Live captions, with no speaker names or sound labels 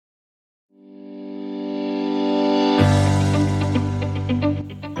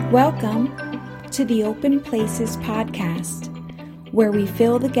Welcome to the Open Places podcast, where we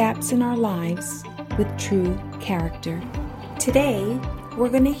fill the gaps in our lives with true character. Today, we're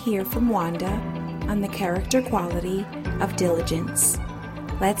going to hear from Wanda on the character quality of diligence.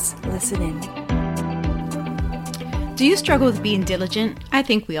 Let's listen in. Do you struggle with being diligent? I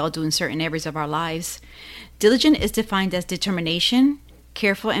think we all do in certain areas of our lives. Diligent is defined as determination,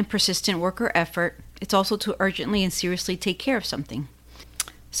 careful and persistent work or effort. It's also to urgently and seriously take care of something.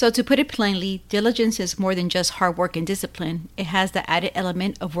 So to put it plainly, diligence is more than just hard work and discipline. It has the added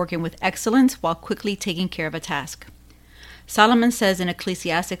element of working with excellence while quickly taking care of a task. Solomon says in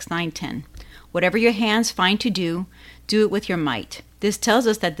Ecclesiastes 9:10, "Whatever your hands find to do, do it with your might." This tells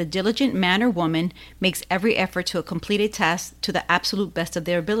us that the diligent man or woman makes every effort to complete a task to the absolute best of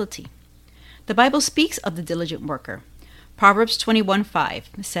their ability. The Bible speaks of the diligent worker. Proverbs 21:5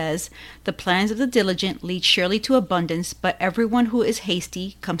 says, "The plans of the diligent lead surely to abundance, but everyone who is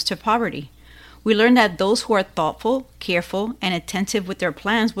hasty comes to poverty." We learn that those who are thoughtful, careful, and attentive with their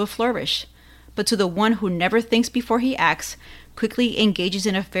plans will flourish. But to the one who never thinks before he acts, quickly engages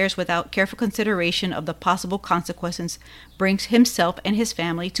in affairs without careful consideration of the possible consequences, brings himself and his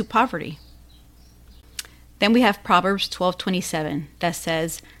family to poverty. Then we have Proverbs 12:27 that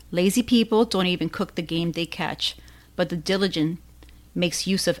says, "Lazy people don't even cook the game they catch, but the diligent makes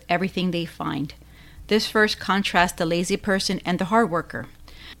use of everything they find." This verse contrasts the lazy person and the hard worker.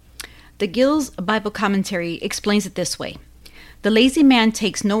 The Gill's Bible commentary explains it this way: "The lazy man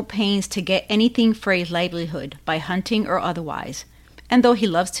takes no pains to get anything for a livelihood by hunting or otherwise. And though he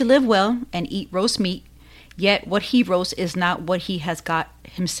loves to live well and eat roast meat, yet what he roasts is not what he has got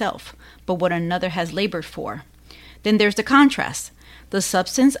himself, but what another has labored for." Then there's the contrast. The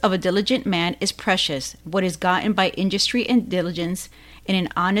substance of a diligent man is precious. What is gotten by industry and diligence in an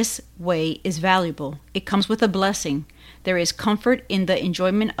honest way is valuable. It comes with a blessing. There is comfort in the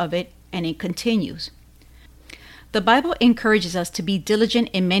enjoyment of it, and it continues. The Bible encourages us to be diligent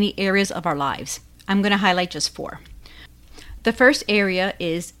in many areas of our lives. I'm going to highlight just 4. The first area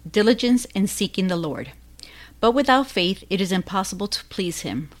is diligence in seeking the Lord. "But without faith it is impossible to please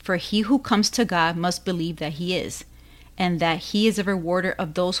him, for he who comes to God must believe that he is, and that he is a rewarder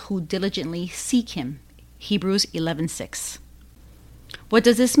of those who diligently seek him." Hebrews 11:6. What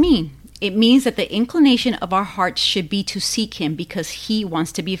does this mean? It means that the inclination of our hearts should be to seek him because he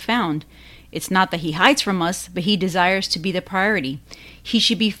wants to be found. It's not that he hides from us, but he desires to be the priority. He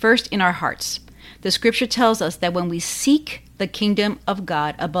should be first in our hearts. The scripture tells us that when we seek the kingdom of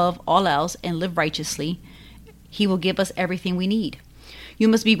God above all else and live righteously, he will give us everything we need. You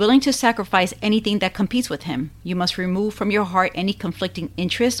must be willing to sacrifice anything that competes with him. You must remove from your heart any conflicting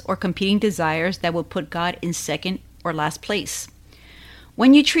interests or competing desires that will put God in second or last place.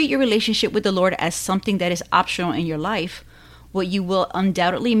 When you treat your relationship with the Lord as something that is optional in your life, what you will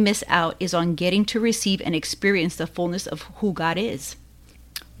undoubtedly miss out is on getting to receive and experience the fullness of who God is.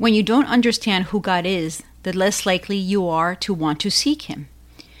 When you don't understand who God is, the less likely you are to want to seek him.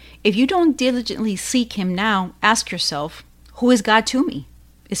 If you don't diligently seek him now, ask yourself, who is God to me?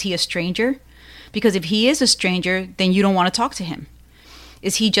 Is he a stranger? Because if he is a stranger, then you don't want to talk to him.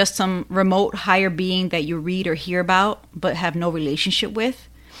 Is he just some remote higher being that you read or hear about but have no relationship with?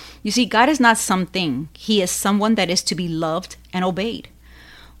 You see, God is not something. He is someone that is to be loved and obeyed.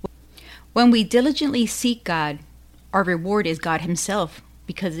 When we diligently seek God, our reward is God himself,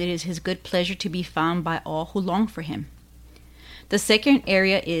 because it is his good pleasure to be found by all who long for him. The second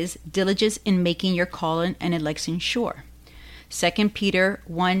area is diligence in making your calling and election sure. 2 Peter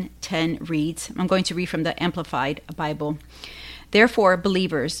 1:10 reads, I'm going to read from the Amplified Bible. "Therefore,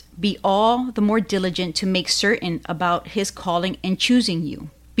 believers, be all the more diligent to make certain about his calling and choosing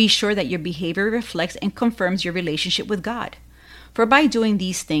you. Be sure that your behavior reflects and confirms your relationship with God. For by doing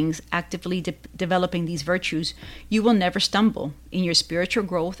these things, actively developing these virtues, you will never stumble in your spiritual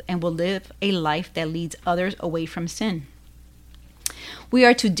growth and will live a life that leads others away from sin." We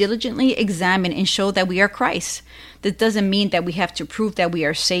are to diligently examine and show that we are Christ. That doesn't mean that we have to prove that we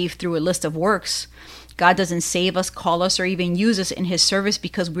are saved through a list of works. God doesn't save us, call us, or even use us in his service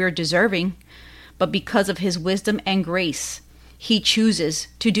because we're deserving, but because of his wisdom and grace. He chooses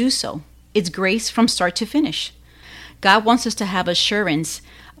to do so. It's grace from start to finish. God wants us to have assurance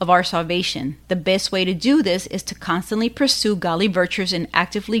of our salvation. The best way to do this is to constantly pursue godly virtues and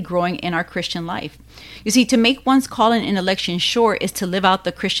actively growing in our Christian life. You see, to make one's calling and election sure is to live out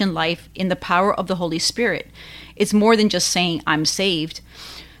the Christian life in the power of the Holy Spirit. It's more than just saying, I'm saved.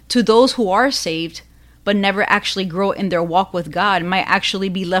 To those who are saved, but never actually grow in their walk with God, might actually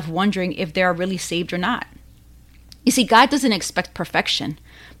be left wondering if they are really saved or not. You see, God doesn't expect perfection,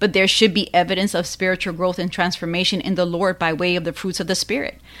 but there should be evidence of spiritual growth and transformation in the Lord by way of the fruits of the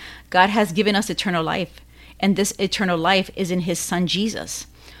Spirit. God has given us eternal life, and this eternal life is in his Son Jesus.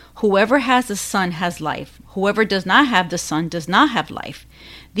 Whoever has the Son has life. Whoever does not have the Son does not have life.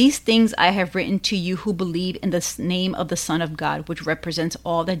 These things I have written to you who believe in the name of the Son of God, which represents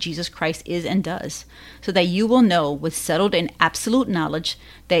all that Jesus Christ is and does, so that you will know with settled and absolute knowledge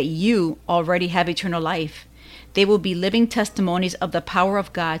that you already have eternal life. They will be living testimonies of the power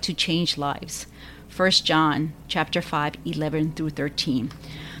of God to change lives. 1 John chapter 5, 11 through 13.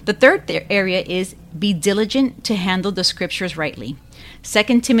 The third area is be diligent to handle the scriptures rightly.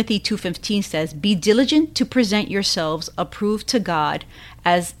 2 Timothy 2:15 says, "Be diligent to present yourselves approved to God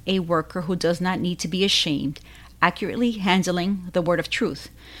as a worker who does not need to be ashamed, accurately handling the word of truth."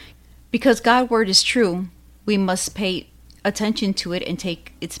 Because God's word is true, we must pay attention to it and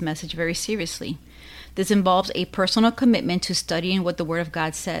take its message very seriously. This involves a personal commitment to studying what the Word of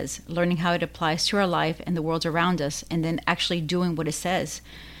God says, learning how it applies to our life and the world around us, and then actually doing what it says.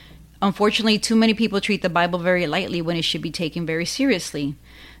 Unfortunately, too many people treat the Bible very lightly when it should be taken very seriously.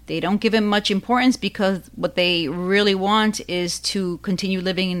 They don't give it much importance because what they really want is to continue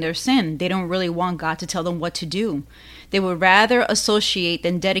living in their sin. They don't really want God to tell them what to do. They would rather associate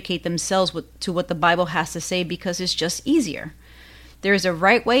than dedicate themselves to what the Bible has to say because it's just easier. There is a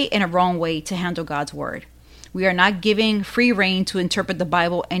right way and a wrong way to handle God's word. We are not giving free rein to interpret the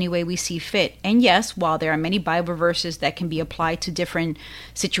Bible any way we see fit. And yes, while there are many Bible verses that can be applied to different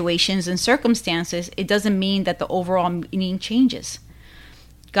situations and circumstances, it doesn't mean that the overall meaning changes.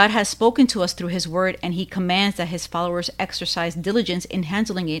 God has spoken to us through his word, and he commands that his followers exercise diligence in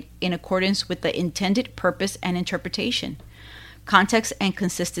handling it in accordance with the intended purpose and interpretation. Context and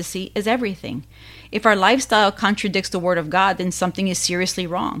consistency is everything. If our lifestyle contradicts the word of God, then something is seriously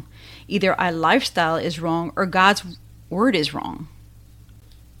wrong. Either our lifestyle is wrong or God's word is wrong.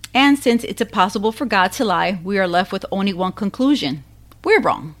 And since it's impossible for God to lie, we are left with only one conclusion. We're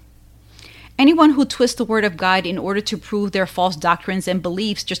wrong. Anyone who twists the word of God in order to prove their false doctrines and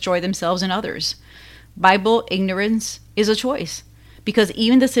beliefs destroy themselves and others. Bible ignorance is a choice, because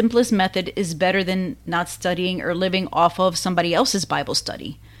even the simplest method is better than not studying or living off of somebody else's Bible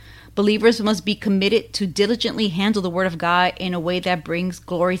study. Believers must be committed to diligently handle the Word of God in a way that brings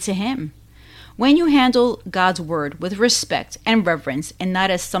glory to Him. When you handle God's Word with respect and reverence and not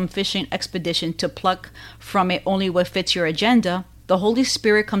as some fishing expedition to pluck from it only what fits your agenda, the Holy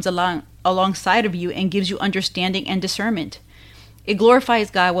Spirit comes alongside of you and gives you understanding and discernment. It glorifies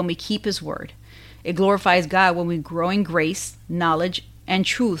God when we keep His Word. It glorifies God when we grow in grace, knowledge, and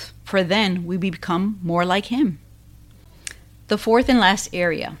truth, for then we become more like Him. The fourth and last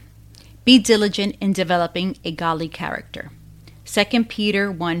area, be diligent in developing a godly character. 2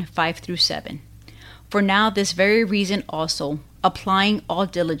 Peter 1, 5 through 7. For now this very reason also, applying all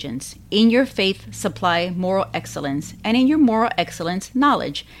diligence, in your faith supply moral excellence, and in your moral excellence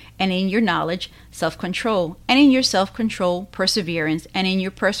knowledge, and in your knowledge self-control, and in your self-control perseverance, and in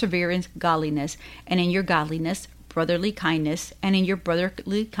your perseverance godliness, and in your godliness brotherly kindness, and in your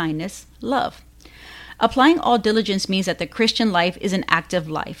brotherly kindness love. Applying all diligence means that the Christian life is an active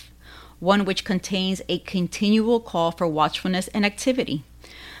life, one which contains a continual call for watchfulness and activity.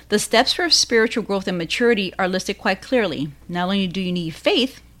 The steps for spiritual growth and maturity are listed quite clearly. Not only do you need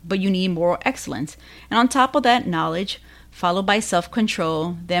faith, but you need moral excellence. And on top of that, knowledge, followed by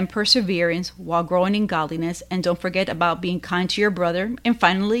self-control, then perseverance while growing in godliness, and don't forget about being kind to your brother, and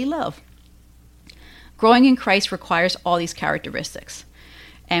finally, love. Growing in Christ requires all these characteristics,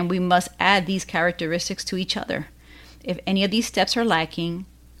 and we must add these characteristics to each other. If any of these steps are lacking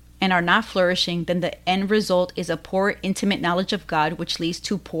and are not flourishing, then the end result is a poor, intimate knowledge of God, which leads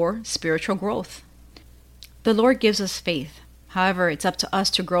to poor spiritual growth. The Lord gives us faith. However, it's up to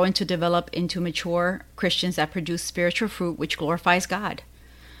us to grow and to develop into mature Christians that produce spiritual fruit which glorifies God.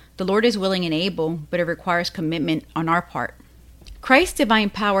 The Lord is willing and able, but it requires commitment on our part. Christ's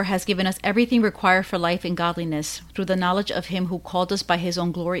divine power has given us everything required for life and godliness through the knowledge of Him who called us by His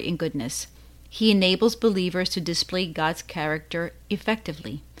own glory and goodness. He enables believers to display God's character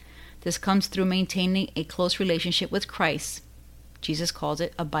effectively. This comes through maintaining a close relationship with Christ. Jesus calls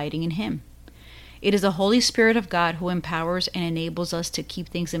it abiding in Him. It is the Holy Spirit of God who empowers and enables us to keep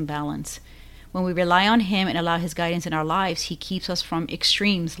things in balance. When we rely on Him and allow His guidance in our lives, He keeps us from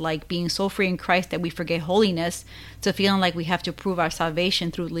extremes like being so free in Christ that we forget holiness to feeling like we have to prove our salvation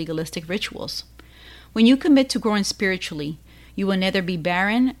through legalistic rituals. When you commit to growing spiritually, you will neither be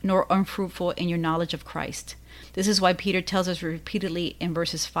barren nor unfruitful in your knowledge of Christ. This is why Peter tells us repeatedly in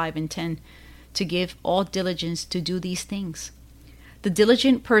verses 5 and 10 to give all diligence to do these things. The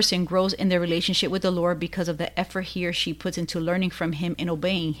diligent person grows in their relationship with the Lord because of the effort he or she puts into learning from Him and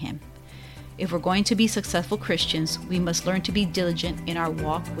obeying Him. If we're going to be successful Christians, we must learn to be diligent in our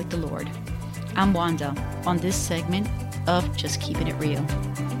walk with the Lord. I'm Wanda on this segment of Just Keeping It Real.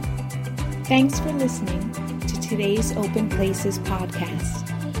 Thanks for listening to today's Open Places podcast,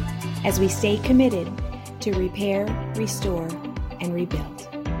 as we stay committed to repair, restore, and rebuild.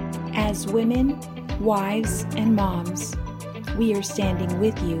 As women, wives, and moms, we are standing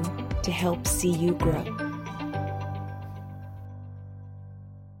with you to help see you grow.